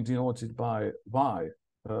point denoted by y,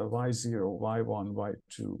 y0, y1,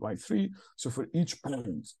 y2, y3. So for each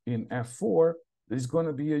point in f4, there's going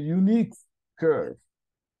to be a unique curve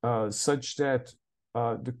such that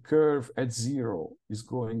the curve at 0 is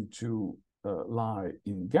going to lie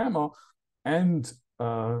in gamma, and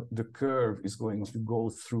the curve is going to go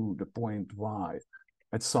through the point y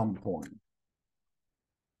at some point.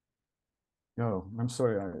 Oh, I'm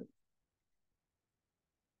sorry.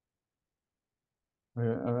 I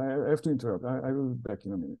have to interrupt. I will be back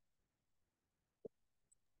in a minute.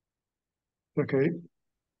 Okay.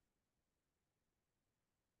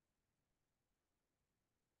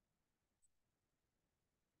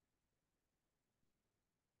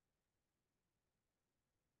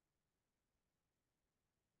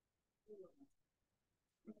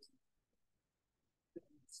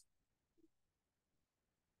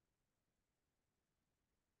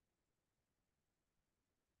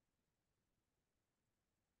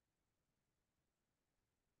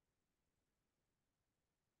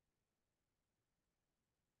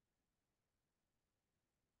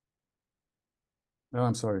 No,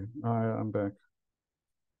 I'm sorry. I'm back.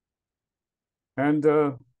 And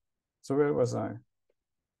so where was I?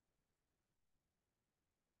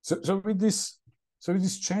 So with this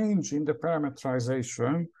change in the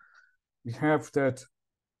parametrization, we have that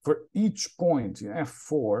for each point in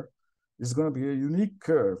f4, there's going to be a unique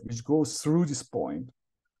curve which goes through this point,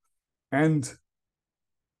 and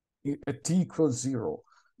at t equals 0,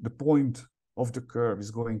 the point of the curve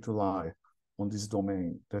is going to lie on this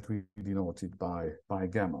domain that we denoted by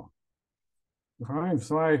gamma. All right,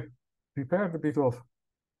 so prepared a bit of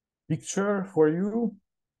picture for you,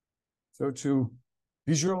 so to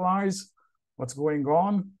visualize what's going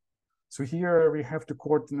on. So here we have the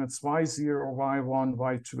coordinates y0, y1,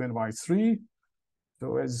 y2, and y3.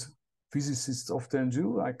 So as physicists often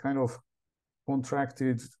do, I kind of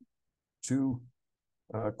contracted two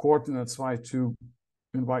coordinates y2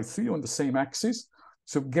 and y3 on the same axis.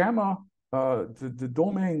 So gamma, the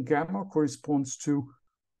domain gamma corresponds to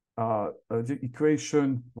the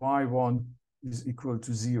equation y1 is equal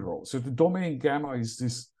to 0. So the domain gamma is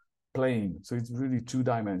this plane. So it's really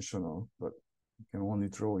two-dimensional, but you can only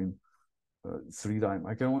throw in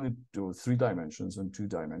I can only do 3 dimensions and 2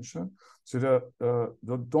 dimensions. So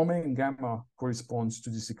the domain gamma corresponds to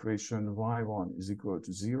this equation y1 is equal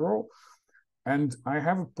to 0. And I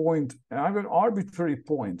have a point, I have an arbitrary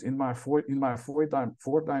point in my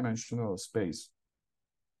four-dimensional space,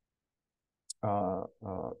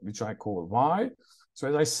 which I call y. So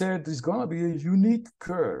as I said, there's going to be a unique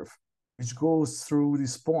curve which goes through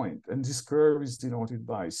this point, and this curve is denoted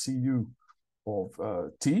by cu of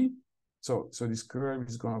t. So this curve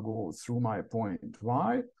is going to go through my point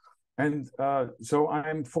y, and so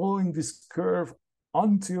I'm following this curve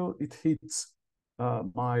until it hits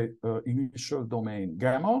my initial domain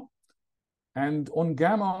gamma. And on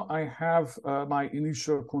gamma, I have my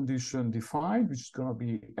initial condition defined, which is going to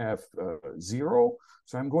be f0.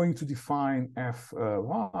 So I'm going to define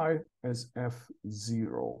fy as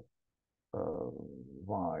f0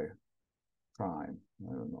 y prime.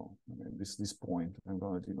 I don't know. I mean, this point I'm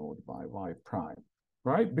going to denote by y prime,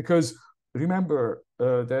 right? Because remember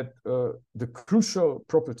that the crucial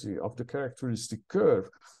property of the characteristic curve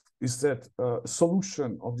is that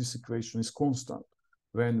solution of this equation is constant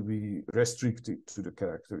when we restrict it to the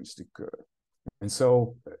characteristic curve. And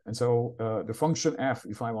so the function f,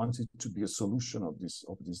 if I want it to be a solution of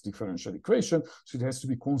this differential equation, so it has to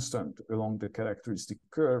be constant along the characteristic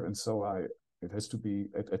curve. And so it has to be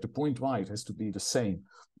at the point y, it has to be the same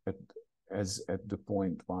as at the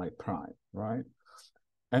point y prime, right?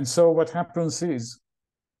 And so what happens is,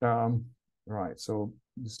 right, so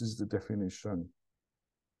this is the definition.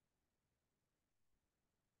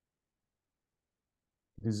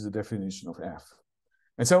 This is the definition of f.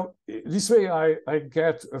 And so this way I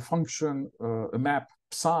get a function, a map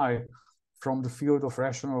psi from the field of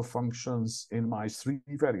rational functions in my 3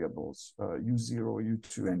 variables, u0,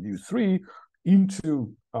 u2, and u3,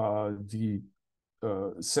 into the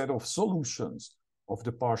set of solutions of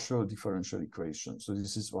the partial differential equation. So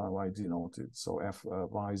this is why I denoted. So f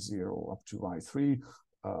y0 up to y3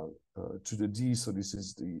 to the d. So this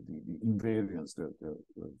is the invariants, the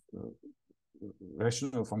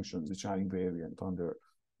rational functions which are invariant under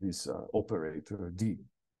this operator d.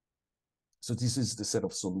 So this is the set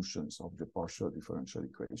of solutions of the partial differential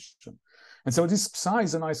equation. And so this psi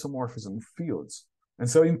is an isomorphism of fields. And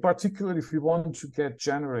so in particular, if we want to get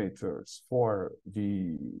generators for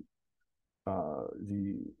the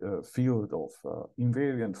field of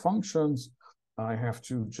invariant functions, I have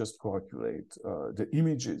to just calculate the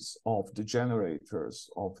images of the generators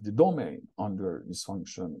of the domain under this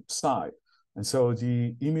function psi. And so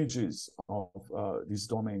the images of this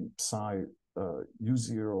domain psi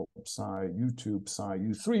u0, psi u2, psi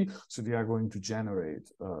u3, so they are going to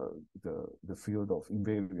generate the field of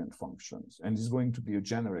invariant functions. And it's going to be a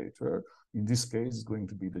generator. In this case, it's going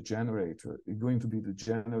to be the generator. It's going to be the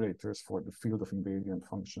generators for the field of invariant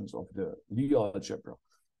functions of the Lie algebra,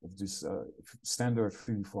 of this standard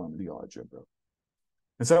filiform Lie algebra.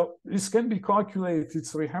 And so this can be calculated.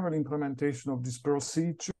 So we have an implementation of this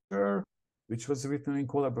procedure, which was written in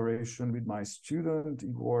collaboration with my student,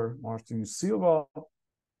 Igor Martinez Silva.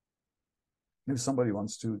 If somebody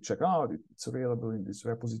wants to check out, it's available in this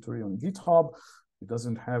repository on GitHub. It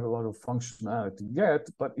doesn't have a lot of functionality yet,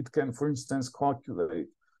 but it can, for instance, calculate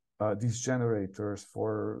these generators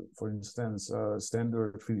for instance,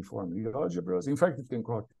 standard filiform Lie algebras. In fact, it can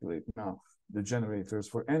calculate now the generators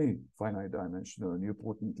for any finite dimensional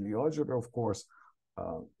nilpotent Lie algebra. Of course,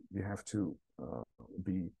 you have to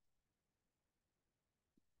be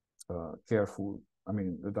careful. I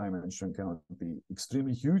mean, the dimension cannot be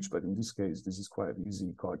extremely huge, but in this case, this is quite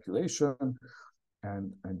easy calculation.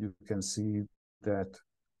 And you can see that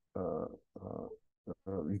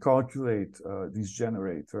we calculate these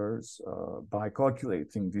generators by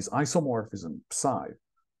calculating this isomorphism psi.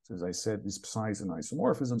 So as I said, this psi is an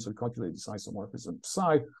isomorphism, so we calculate this isomorphism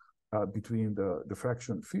psi between the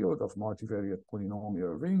fraction field of multivariate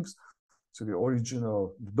polynomial rings. So the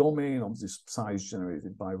original domain of this psi is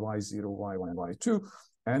generated by y0, y1, and y2,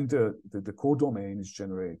 and the codomain is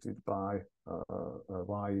generated by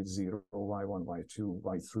y0, y1, y2,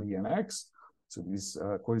 y3, and x. So these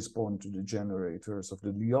correspond to the generators of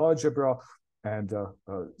the Lie algebra. And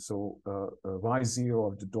so y0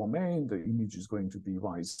 of the domain, the image is going to be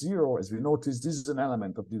y0. As we notice, this is an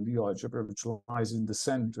element of the Lie algebra which lies in the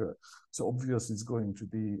center. So obviously it's going to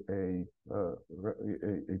be a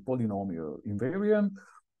polynomial invariant.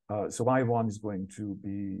 So y1 is going to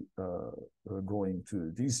be going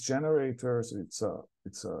to these generators. It's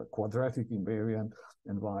a quadratic invariant,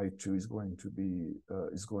 and y2 is going to be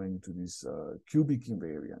this cubic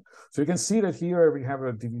invariant. So you can see that here we have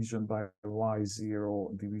a division by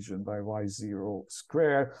y0, division by y0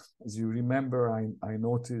 square. As you remember, I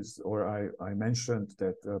noticed, or I mentioned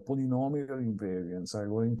that polynomial invariants are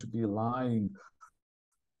going to be lying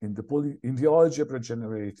in the algebra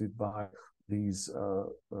generated by these,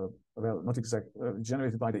 well, not exactly,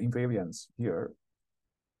 generated by the invariants here.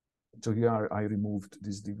 So here I removed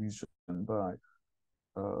this division by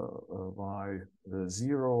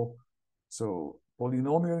y0. So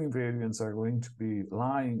polynomial invariants are going to be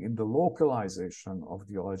lying in the localization of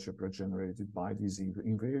the algebra generated by these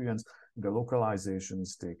invariants. The localization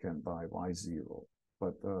is taken by y0.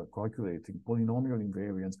 But calculating polynomial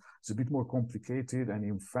invariants is a bit more complicated. And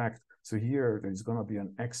in fact, so here there's going to be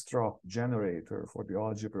an extra generator for the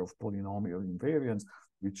algebra of polynomial invariants,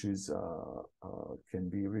 which is can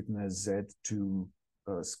be written as z2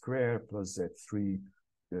 square plus z3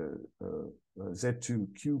 z2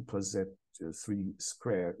 cube plus z3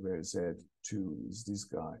 square, where z2 is this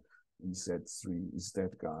guy and z3 is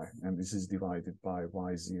that guy, and this is divided by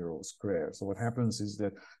y0 square. So what happens is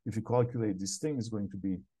that if you calculate this thing, it's going to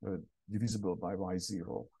be divisible by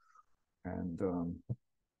y0, and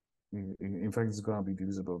in fact, it's going to be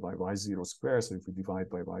divisible by y0 square. So if we divide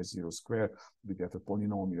by y0 square, we get a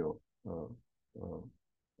polynomial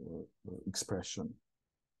expression.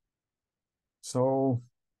 So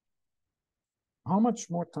how much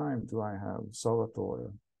more time do I have,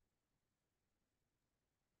 Salvatore?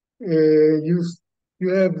 You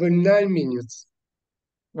have 9 minutes.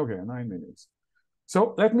 Okay, 9 minutes.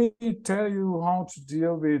 So let me tell you how to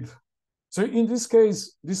deal with. So in this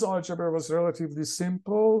case, this algebra was relatively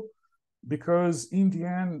simple because in the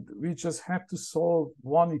end, we just had to solve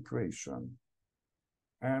one equation.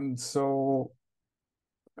 And so,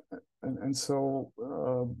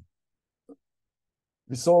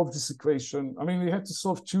 we solved this equation. I mean, we had to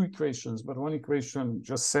solve two equations, but one equation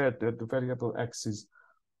just said that the variable x is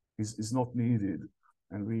not needed.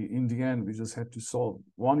 And in the end, we just had to solve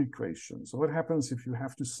one equation. So what happens if you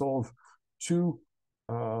have to solve two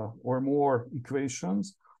or more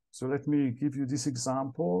equations? So let me give you this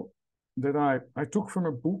example that I took from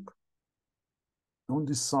a book on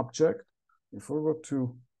this subject. I forgot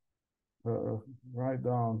to write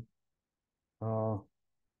down the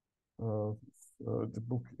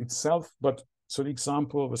book itself, but so the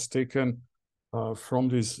example was taken from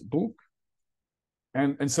this book.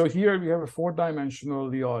 And so here we have a 4-dimensional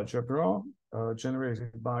Lie algebra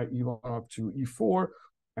generated by E1 up to E4,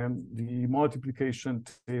 and the multiplication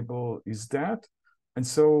table is that. And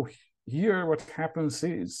so here what happens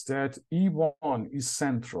is that E1 is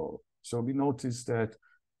central. So we notice that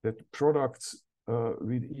products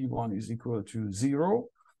with E1 is equal to 0.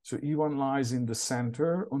 So E1 lies in the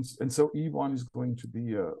center, and so E1 is going to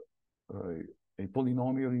be a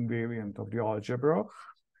polynomial invariant of the algebra.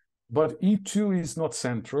 But E2 is not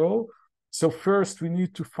central. So first we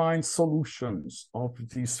need to find solutions of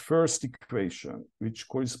this first equation, which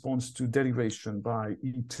corresponds to derivation by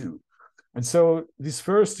E2. And so this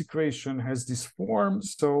first equation has this form.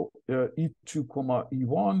 So E2 comma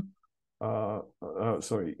E1,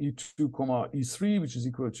 E2 comma E3, which is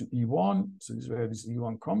equal to E1. So this is where this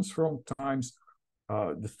E1 comes from, times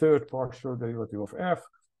the third partial derivative of f,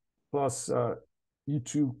 plus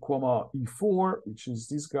E2 comma E4, which is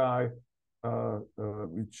this guy,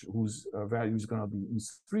 whose value is going to be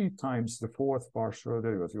E3 times the fourth partial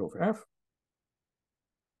derivative of f.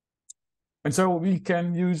 And so we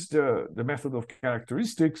can use the method of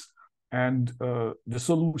characteristics, and the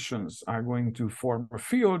solutions are going to form a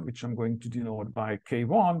field, which I'm going to denote by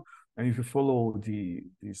K1. And if you follow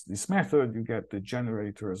this method, you get the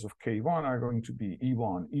generators of K1 are going to be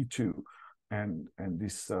E1, E2, and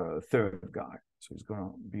this third guy. So it's going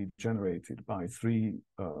to be generated by 3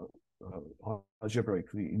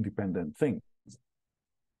 algebraically independent things.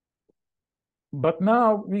 But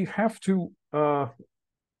now we have to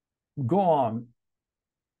go on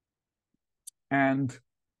and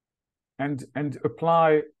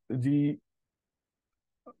apply the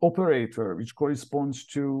operator which corresponds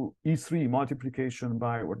to E3, multiplication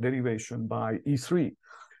by or derivation by E3.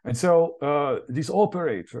 And so this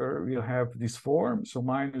operator will have this form, so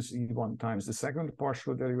minus e1 times the second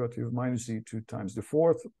partial derivative, minus e2 times the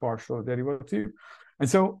fourth partial derivative. And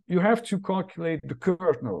so you have to calculate the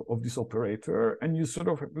kernel of this operator, and you sort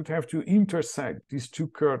of would have to intersect these two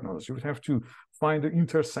kernels. You would have to find the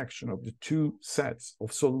intersection of the two sets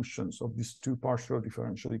of solutions of these two partial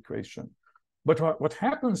differential equations. But what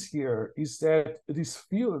happens here is that this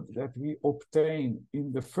field that we obtain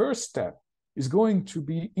in the first step is going to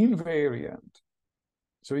be invariant.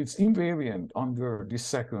 So it's invariant under the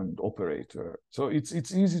second operator. So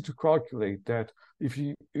it's easy to calculate that if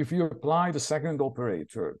you apply the second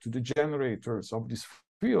operator to the generators of this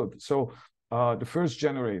field, so the first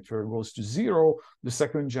generator goes to 0, the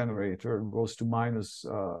second generator goes to minus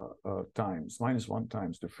 1 times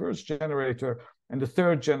the first generator, and the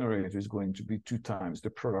third generator is going to be 2 times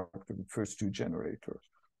the product of the first two generators.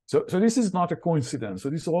 So this is not a coincidence. So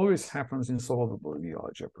this always happens in solvable Lie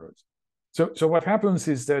algebras. So what happens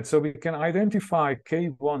is that, so we can identify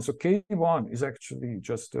K1. So K1 is actually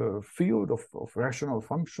just a field of rational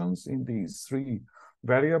functions in these three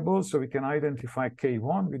variables. So we can identify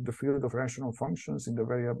K1 with the field of rational functions in the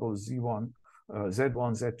variables Z1,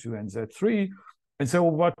 Z1, Z2, and Z3. And so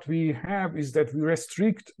what we have is that we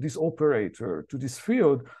restrict this operator to this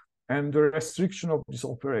field, and the restriction of this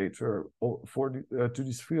operator to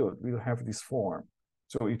this field will have this form.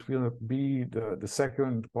 So it will be the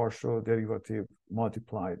second partial derivative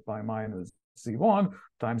multiplied by minus Z1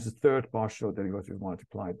 times the third partial derivative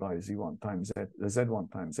multiplied by Z1 times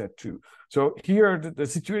Z1 times Z2. So here the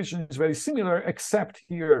situation is very similar, except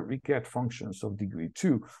here we get functions of degree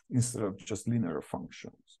 2 instead of just linear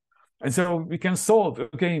functions. And so we can solve,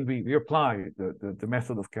 again, we apply the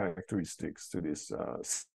method of characteristics to this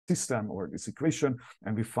system or this equation,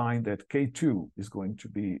 and we find that K2 is going to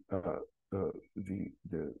be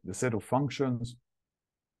the set of functions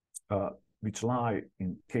which lie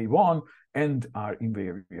in K1 and are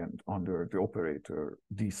invariant under the operator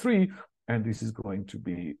D3, and this is going to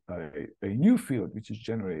be a new field which is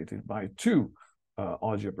generated by two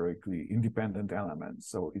algebraically independent elements.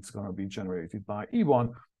 So it's going to be generated by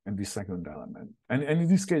E1 and the second element. And in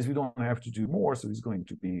this case, we don't have to do more, so it's going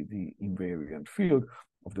to be the invariant field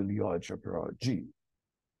of the Lie algebra G.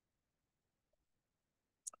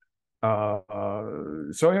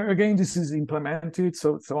 So again, this is implemented.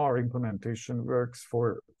 So our implementation works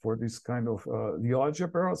for this kind of Lie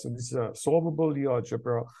algebra. So this is a solvable Lie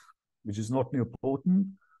algebra, which is not nilpotent.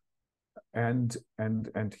 And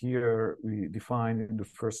here we define in the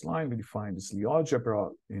first line, we define this Lie algebra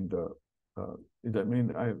in the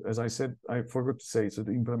as I said, I forgot to say, so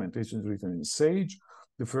the implementation is written in Sage.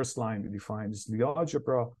 The first line we define this Lie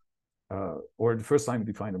algebra, or the first line we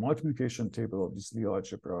define the multiplication table of this Lie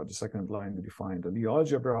algebra. The second line we define the Lie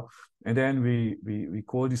algebra, and then we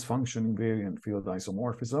call this function invariant field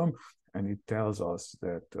isomorphism, and it tells us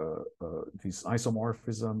that this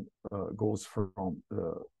isomorphism goes from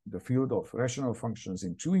the field of rational functions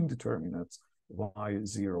in two indeterminates,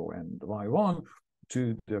 y0 and y1,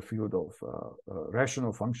 to the field of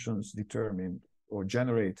rational functions determined or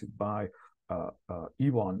generated by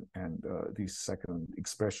E1 and this second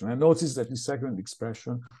expression. And notice that this second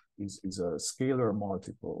expression is a scalar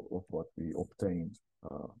multiple of what we obtained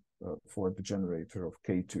for the generator of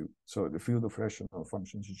K2. So the field of rational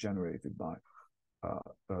functions is generated by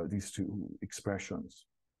these two expressions.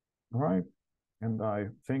 All right? And I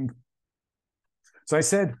think, so I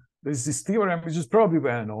said there's this theorem which is probably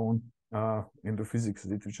well known in the physics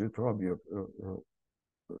literature, probably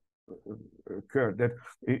occurred, that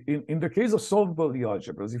in the case of solvable Lie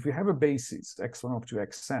algebras, if you have a basis x1 up to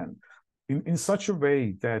xn in such a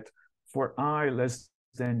way that for I less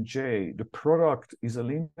than j, the product is a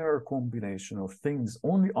linear combination of things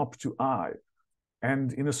only up to I,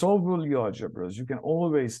 and in a solvable Lie algebras, you can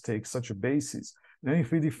always take such a basis. Then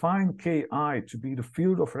if we define Ki to be the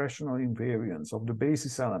field of rational invariance of the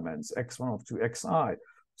basis elements x1 up to xi,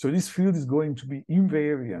 so this field is going to be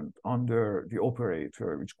invariant under the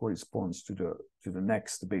operator, which corresponds to the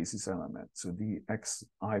next basis element, so the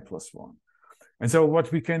xi plus 1. And so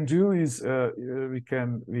what we can do is we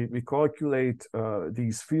calculate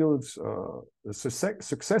these fields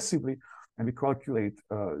successively, and we calculate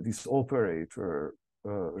this operator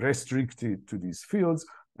restricted to these fields,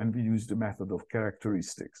 and we use the method of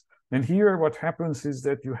characteristics. And here what happens is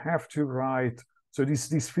that you have to write, so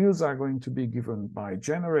these fields are going to be given by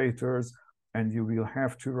generators, and you will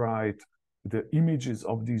have to write the images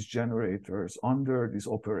of these generators under this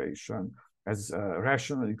operation as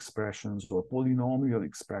rational expressions or polynomial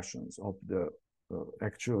expressions of the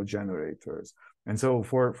actual generators. And so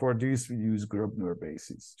for this, we use Grobner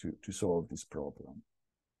basis to solve this problem.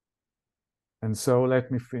 And so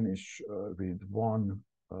let me finish with one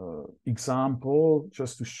example,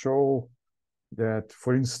 just to show that,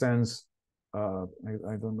 for instance,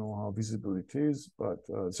 I don't know how visible it is, but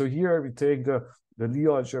so here we take the Lie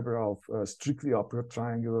algebra of strictly upper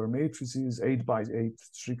triangular matrices, 8 by 8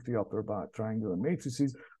 strictly upper triangular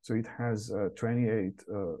matrices. So it has 28,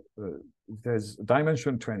 it has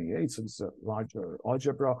dimension 28, so it's a larger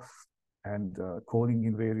algebra, and calling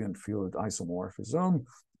invariant field isomorphism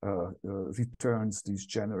returns these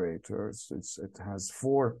generators. It has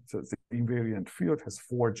four, so the invariant field has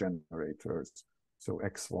 4 generators. So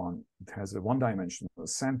X1, it has a one-dimensional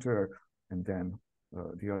center, and then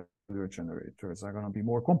the other generators are going to be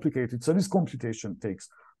more complicated. So this computation takes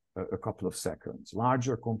a couple of seconds.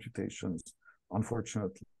 Larger computations,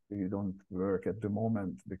 unfortunately, don't work at the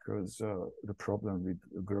moment because the problem with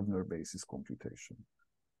Grosvenor basis computation.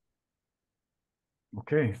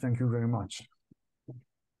 Okay, thank you very much.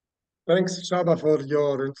 Thanks, Csaba, for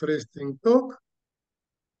your interesting talk.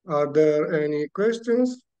 Are there any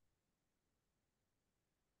questions?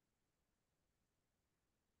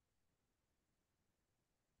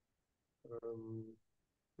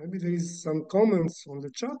 Maybe there is some comments on the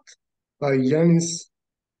chat by Yanis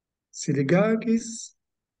Siligakis.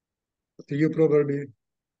 You probably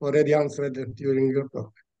already answered during your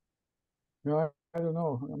talk. No, I don't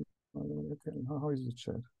know. How is the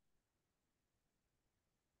chat?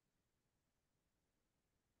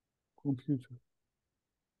 Computer.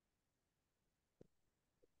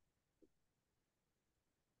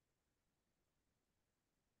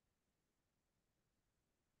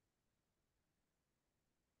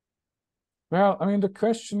 Well, I mean, the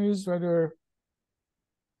question is whether,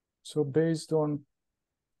 so based on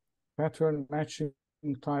pattern matching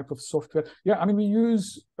type of software. Yeah, I mean, we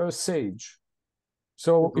use Sage.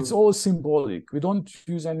 So it's all symbolic. We don't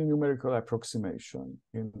use any numerical approximation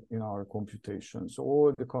in our computations.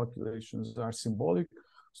 All the calculations are symbolic.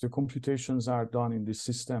 So the computations are done in the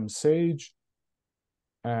system Sage,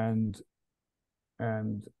 and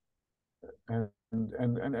the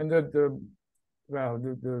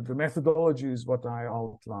methodology is what I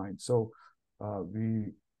outlined. So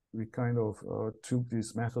we kind of took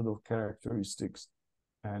this method of characteristics,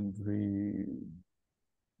 and we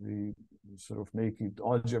sort of make it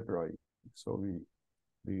algebraic. So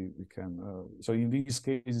we can so in these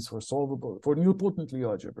cases, for solvable, for nilpotent Lie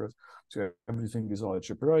algebras, so everything is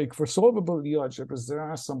algebraic. For solvable Lie algebras, there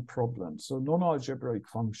are some problems. So non-algebraic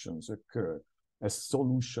functions occur as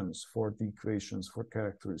solutions for the equations for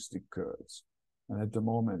characteristic curves. And at the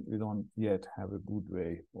moment, we don't yet have a good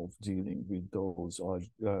way of dealing with those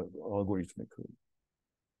algorithmically.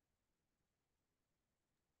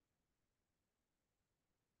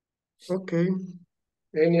 Okay.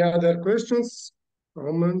 Any other questions,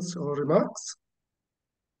 comments, or remarks?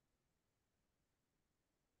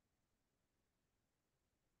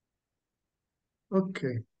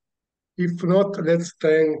 Okay. If not, let's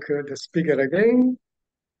thank the speaker again.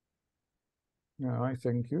 Yeah, I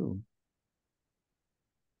thank you.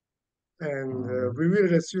 And we will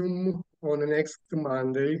resume on the next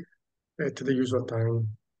Monday at the usual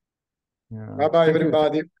time. Yeah. Bye-bye,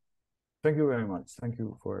 everybody. Thank you very much. Thank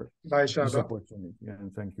you for Bye, this Csaba. opportunity,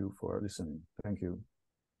 and thank you for listening. Thank you.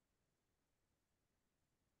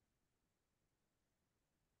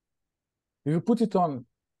 If you put it on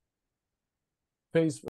Facebook,